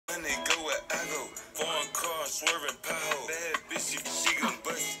I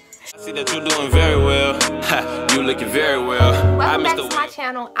see that you're doing very well. You looking very well. Welcome back to my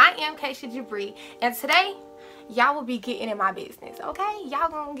channel. I am KashiaJabre, and today y'all will be getting in my business, okay? Y'all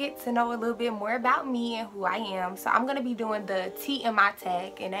gonna get to know a little bit more about me and who I am. So I'm gonna be doing the TMI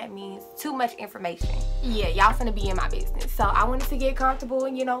tag, and that means too much information. Yeah, y'all finna be in my business. So I wanted to get comfortable,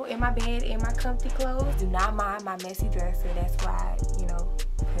 you know, in my bed, in my comfy clothes. Do not mind my messy dresser. That's why, you know,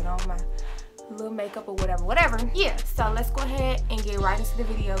 put on my little makeup or whatever. Yeah, so let's go ahead and get right into the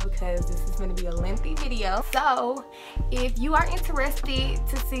video because this is going to be a lengthy video. So if you are interested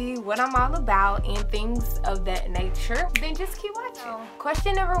to see what I'm all about and things of that nature, then just keep watching. So,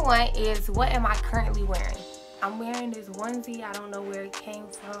 question number one is, what am I currently wearing? I'm wearing this onesie. I don't know where it came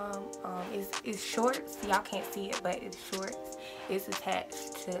from. It's shorts. Y'all can't see it, but it's shorts. It's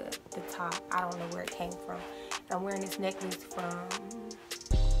attached to the top. I don't know where it came from. And I'm wearing this necklace from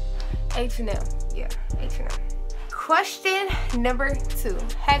H&M. Yeah, H&M. Question number two.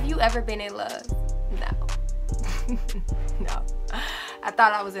 Have you ever been in love? No. No. I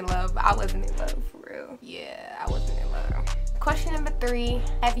thought I was in love, but I wasn't in love for real. Yeah, I wasn't in love. Question number three.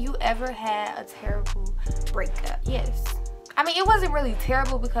 Have you ever had a terrible breakup? Yes. I mean, it wasn't really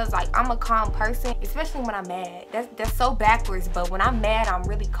terrible because, like, I'm a calm person, especially when I'm mad. That's so backwards, but when I'm mad, I'm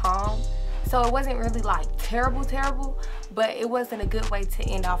really calm. So it wasn't really like terrible, but it wasn't a good way to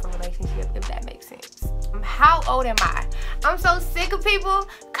end off a relationship, if that makes sense. How old am I? I'm so sick of people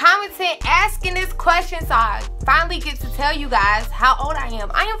commenting, asking this question, so I finally get to tell you guys how old I am.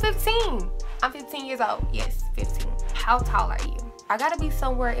 I am 15. I'm 15 years old. Yes, 15. How tall are you? I gotta be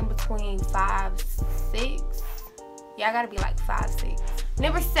somewhere in between 5'6". Yeah, I gotta be like 5'6".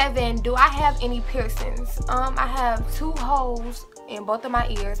 Number 7, do I have any piercings? I have 2 holes in both of my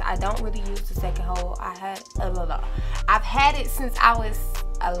ears. I don't really use the second hole. I've had it since I was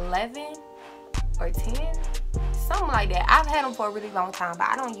 11 or 10, something like that. I've had them for a really long time, but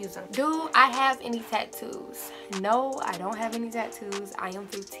I don't use them. Do I have any tattoos? No, I don't have any tattoos. I am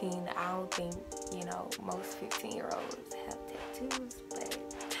 15. I don't think, you know, most 15-year-olds have tattoos, but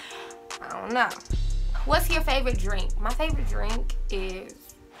I don't know. What's your favorite drink? My favorite drink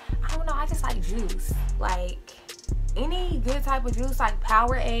is, I don't know, I just like juice. Like any good type of juice, like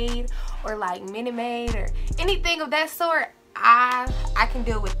Powerade or like Minute Maid or anything of that sort. I can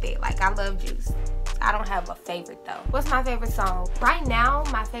deal with it. Like, I love juice. I don't have a favorite though. What's my favorite song? Right now,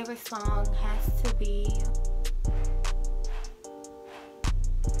 my favorite song has to be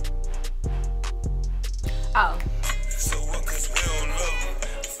So what, cause we don't know.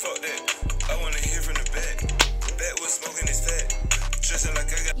 Fuck that. I wanna hear from the back. Back was smoking his fat. Dressing like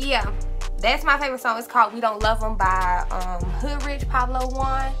I got. Yeah, that's my favorite song. It's called We Don't Love Them by Hood Rich Pablo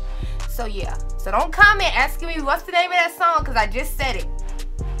Juan. So yeah, so don't comment asking me what's the name of that song because I just said it.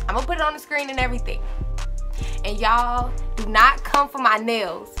 I'm gonna put it on the screen and everything. And y'all, do not come for my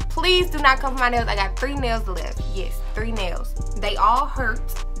nails. Please do not come for my nails. I got 3 nails left. Yes, 3 nails. They all hurt.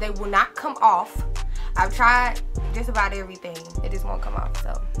 They will not come off. I've tried just about everything. It just won't come off,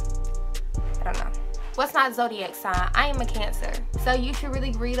 so I don't know. What's my zodiac sign? I am a Cancer. So you should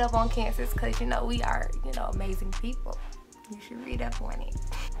really read up on Cancers because, you know, we are, you know, amazing people. You should read up on it.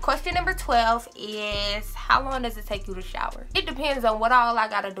 Question number 12 is, how long does it take you to shower? It depends on what all I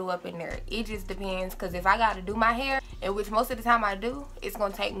gotta do up in there. It just depends, because if I gotta do my hair, and which most of the time I do, it's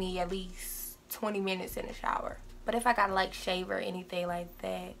gonna take me at least 20 minutes in the shower. But if I gotta like shave or anything like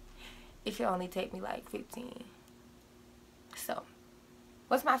that, it should only take me like 15. So,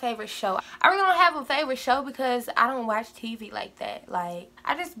 what's my favorite show? I really don't have a favorite show because I don't watch TV like that. Like,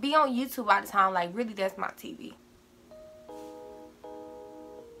 I just be on YouTube all the time. Like, really, that's my TV.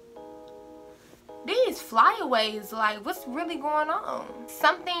 These flyaways, like, what's really going on?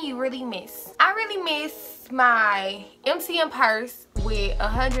 Something you really miss. I really miss my MCM purse with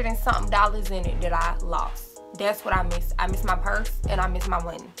 $100 and something in it that I lost. That's what I miss. I miss my purse and I miss my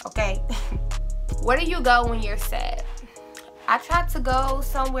money, okay? Where do you go when you're sad? I try to go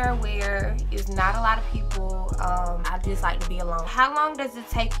somewhere where it's not a lot of people. I just like to be alone. How long does it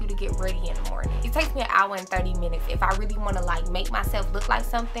take you to get ready in the morning? It takes me 1 hour and 30 minutes. If I really want to like make myself look like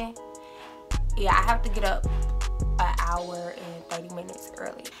something, yeah, I have to get up 1 hour and 30 minutes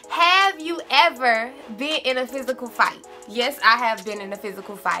early. Have you ever been in a physical fight? Yes, I have been in a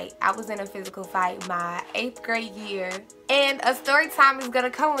physical fight. I was in a physical fight my 8th grade year, and a story time is gonna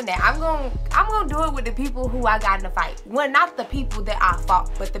come with that. I'm gonna do it with the people who I got in a fight. Well, not the people that I fought,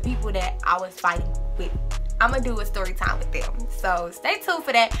 but the people that I was fighting with. I'm gonna do a story time with them. So stay tuned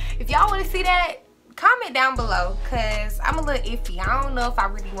for that. If y'all want to see that, comment down below, because I'm a little iffy. I don't know if I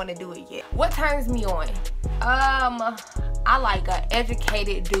really want to do it yet. What turns me on? I like an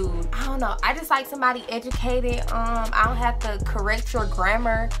educated dude. I don't know. I just like somebody educated. I don't have to correct your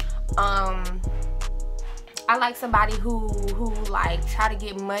grammar. I like somebody who like try to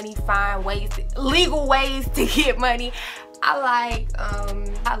get money, find ways, legal ways to get money. I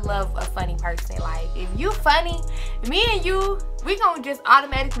love a funny person. Like, if you funny, me and you, we gonna just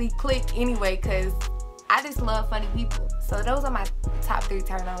automatically click anyway, cause I just love funny people. So those are my top 3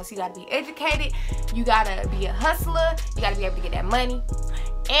 turn-ons. You gotta be educated, you gotta be a hustler, you gotta be able to get that money,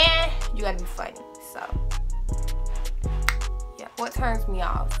 and you gotta be funny. So yeah, what turns me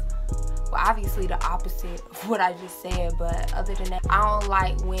off? Well, obviously the opposite of what I just said, but other than that, I don't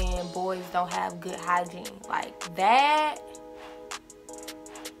like when boys don't have good hygiene. Like that,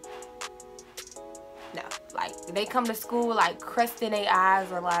 no. Like, they come to school like crust in their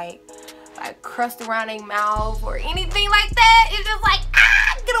eyes, or like crust around their mouth, or anything like that. It's just like,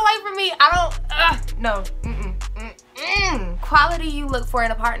 get away from me. I don't, no. Quality you look for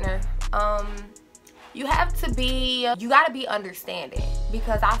in a partner. You gotta be understanding,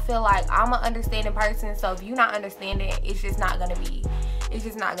 because I feel like I'm an understanding person. So if you're not understanding, it's just not gonna be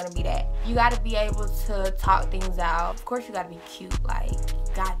that. You gotta be able to talk things out. Of course, you gotta be cute. Like,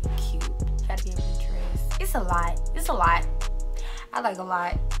 you gotta be cute. You gotta be able to dress. It's a lot. I like a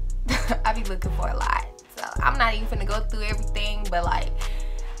lot. I be looking for a lot. So I'm not even gonna go through everything, but like,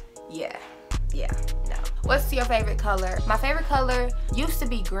 yeah, no. What's your favorite color? My favorite color used to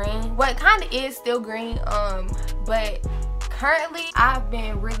be green. Well, it kind of is still green, but currently I've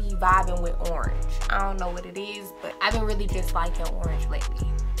been really vibing with orange. I don't know what it is, but I've been really just liking orange lately.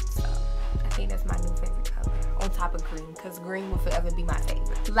 So I think that's my new favorite color on top of green, because green will forever be my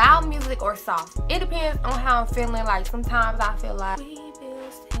favorite. Loud music or soft? It depends on how I'm feeling. Like, sometimes I feel like we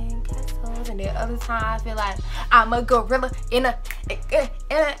build sandcastles, and then other times I feel like I'm a gorilla in a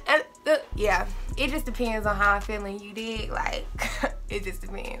yeah. It just depends on how I'm feeling, you dig? Like, it just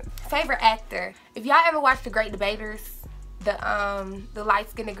depends. Favorite actor? If y'all ever watched The Great Debaters, the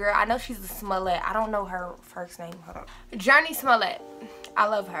light-skinned girl, I know she's a Smollett. I don't know her first name. Hold on. Journey Smollett. I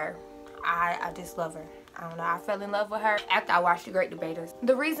love her. I just love her. I don't know, I fell in love with her after I watched The Great Debaters.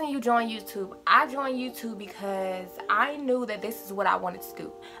 The reason you joined YouTube, I joined YouTube because I knew that this is what I wanted to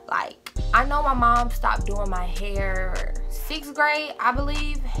do. Like, I know my mom stopped doing my hair 6th grade, I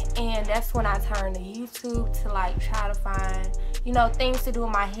believe, and that's when I turned to YouTube to like try to find, you know, things to do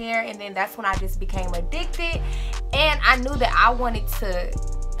with my hair, and then that's when I just became addicted, and I knew that I wanted to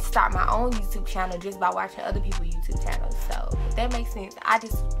start my own YouTube channel just by watching other people's YouTube channels. So if that makes sense, I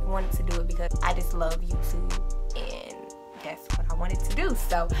just wanted to do it because I just love YouTube, and that's what I wanted to do,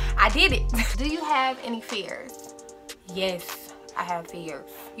 so I did it. Do you have any fears? Yes, I have fears.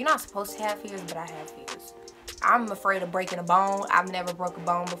 You're not supposed to have fears, but I have fears. I'm afraid of breaking a bone. I've never broke a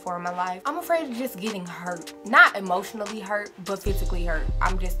bone before in my life. I'm afraid of just getting hurt. Not emotionally hurt, but physically hurt.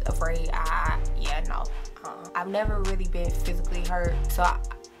 I'm just afraid. No. I've never really been physically hurt, so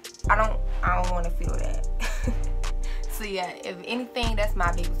I don't want to feel that. So yeah, if anything, that's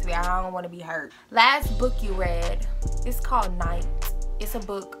my biggest fear. I don't want to be hurt. Last book you read? It's called Night. It's a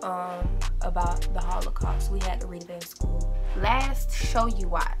book about the Holocaust. We had to read it in school. Last show you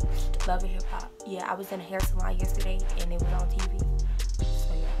watched? Love and Hip Hop. Yeah, I was in a hair salon yesterday and it was on TV.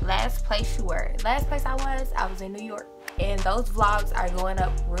 So yeah. Last place you were? Last place I was in New York. And those vlogs are going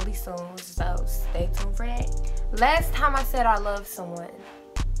up really soon, so stay tuned for that. Last time I said I love someone.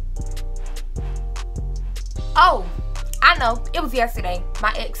 Oh, I know. It was yesterday.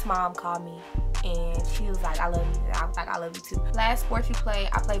 My ex-mom called me and she was like, I love you. And I was like, I love you too. Last sport you played?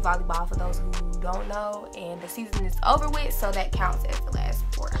 I play volleyball, for those who don't know. And the season is over with, so that counts as the last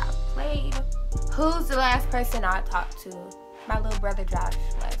sport I played. Who's the last person I talked to? My little brother Josh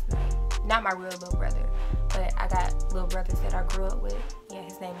last night. Not my real little brother, but I got little brothers that I grew up with. Yeah,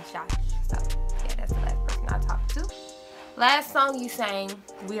 his name is Josh. So yeah, that's the last person I talked to. Last song you sang,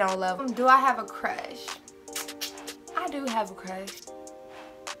 We Don't Love. Do I have a crush? I do have a crush.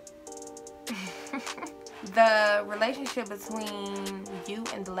 The relationship between you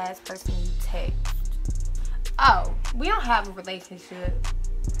and the last person you text. Oh, we don't have a relationship.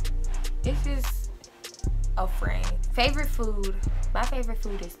 It's just a friend. Favorite food? My favorite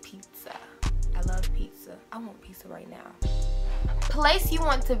food is pizza. I love pizza. I want pizza right now. Place you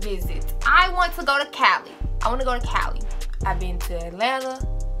want to visit? I want to go to Cali. I want to go to Cali. I've been to Atlanta.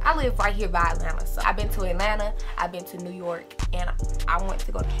 I live right here by Atlanta, so I've been to Atlanta, I've been to New York, and I want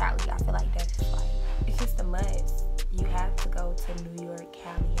to go to Cali. I feel like that's like, it's just a must. You have to go to New York,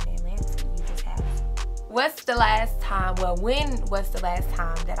 Cali, and Atlanta. You just have to. What's the last time, when was the last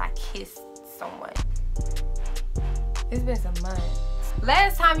time that I kissed someone? It's been some months.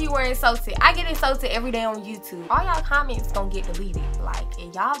 Last time you were insulted. I get insulted every day on YouTube. All y'all comments gonna get deleted. Like,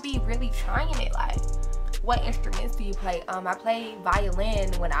 and y'all be really trying it. Like, what instruments do you play? I played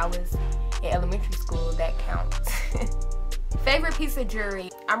violin when I was in elementary school. That counts. Favorite piece of jewelry.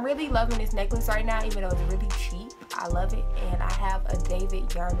 I'm really loving this necklace right now, even though it's really cheap. I love it. And I have a David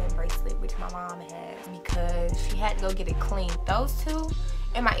Yurman bracelet, which my mom has because she had to go get it cleaned. Those two.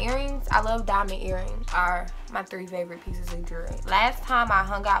 And my earrings, I love diamond earrings, are my 3 favorite pieces of jewelry. Last time I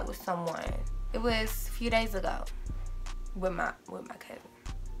hung out with someone, it was a few days ago with my cousin.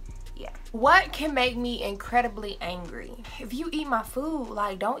 Yeah. What can make me incredibly angry? If you eat my food,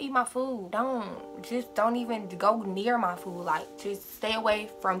 like, don't eat my food. Don't even go near my food. Like, just stay away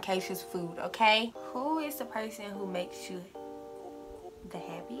from Kashia's food, okay? Who is the person who makes you the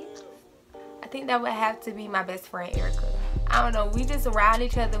happiest? I think that would have to be my best friend, Erica. I don't know, we just around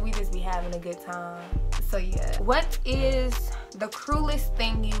each other, we just be having a good time. So yeah. What is the cruelest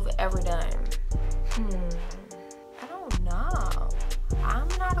thing you've ever done? I don't know. I'm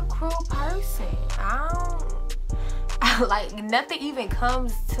not a cruel person. Like, nothing even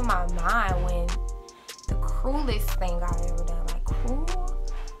comes to my mind when the cruelest thing I've ever done. Like, cruel?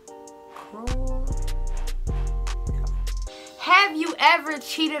 No. Have you ever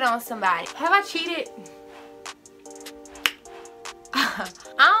cheated on somebody? Have I cheated? I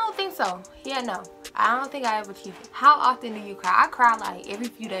don't think so. Yeah, no. I don't think I ever cheated. How often do you cry? I cry like every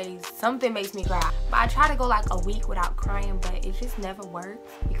few days. Something makes me cry. But I try to go like a week without crying, but it just never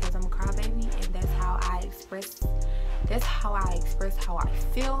works because I'm a crybaby, and that's how I express how I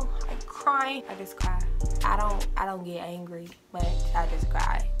feel. I cry. I just cry. I don't get angry much. I just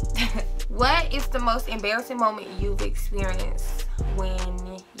cry. What is the most embarrassing moment you've experienced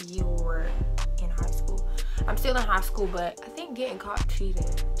when you were in high school? I'm still in high school, but I think getting caught cheating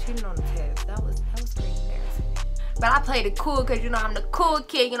on the test, that was pretty embarrassing. But I played it cool because, you know, I'm the cool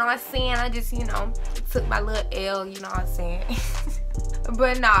kid, you know what I'm saying? I just, you know, took my little L, you know what I'm saying?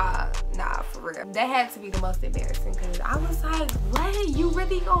 But nah, for real. That had to be the most embarrassing because I was like, what? You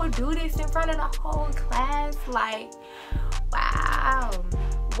really gonna do this in front of the whole class? Like, wow.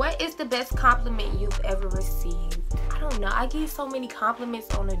 What is the best compliment you've ever received? I don't know. I get so many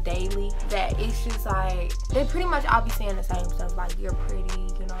compliments on a daily that it's just like, they pretty much all be saying the same stuff. Like, you're pretty,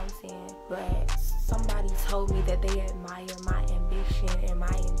 you know what I'm saying? But somebody told me that they admire my ambition and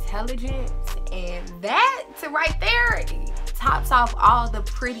my intelligence. And that right there tops off all the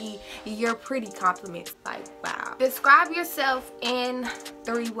you're pretty compliments. Like, wow. Describe yourself in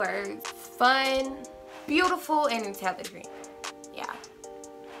 3 words. Fun, beautiful, and intelligent. Yeah.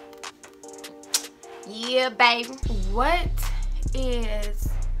 Yeah, baby. What is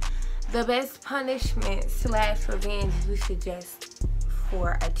the best punishment / revenge you suggest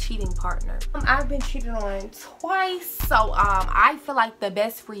for a cheating partner? I've been cheated on twice, so I feel like the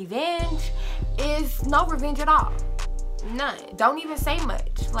best revenge is no revenge at all. None. Don't even say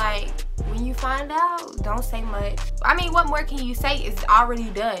much. Like, when you find out, don't say much. I mean, what more can you say? It's already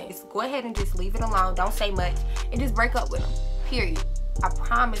done. Just go ahead and just leave it alone. Don't say much and just break up with them. Period. I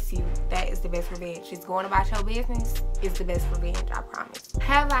promise you that is the best revenge. Just going about your business is the best revenge, I promise.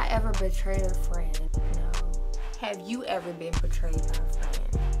 Have I ever betrayed a friend? No. Have you ever been betrayed by a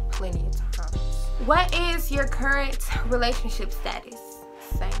friend? Plenty of times. What is your current relationship status?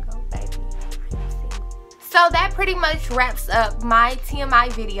 Single, baby. I am single. So that pretty much wraps up my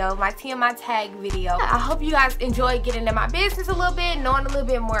TMI video, my TMI tag video. I hope you guys enjoyed getting into my business a little bit, knowing a little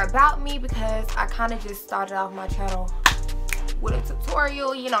bit more about me, because I kind of just started off my channel with a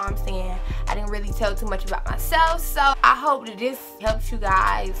tutorial, you know what I'm saying? I didn't really tell too much about myself, so I hope that this helps you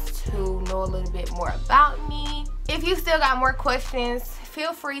guys to know a little bit more about me. If you still got more questions,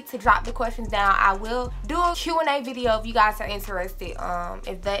 feel free to drop the questions down. I will do a Q&A video if you guys are interested,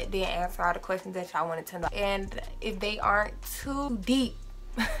 if that didn't answer all the questions that y'all wanted to know. And if they aren't too deep,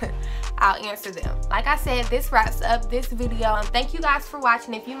 I'll answer them. Like I said, this wraps up this video. Thank you guys for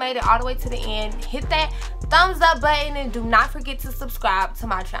watching. If you made it all the way to the end, hit that thumbs up button and do not forget to subscribe to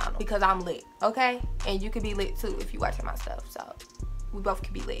my channel because I'm lit, okay? And you could be lit too if you watching my stuff. So we both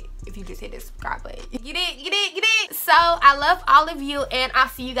could be lit if you just hit the subscribe button. Get it. So I love all of you, and I'll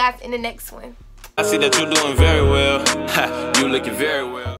see you guys in the next one. I see that you're doing very well. You looking very well.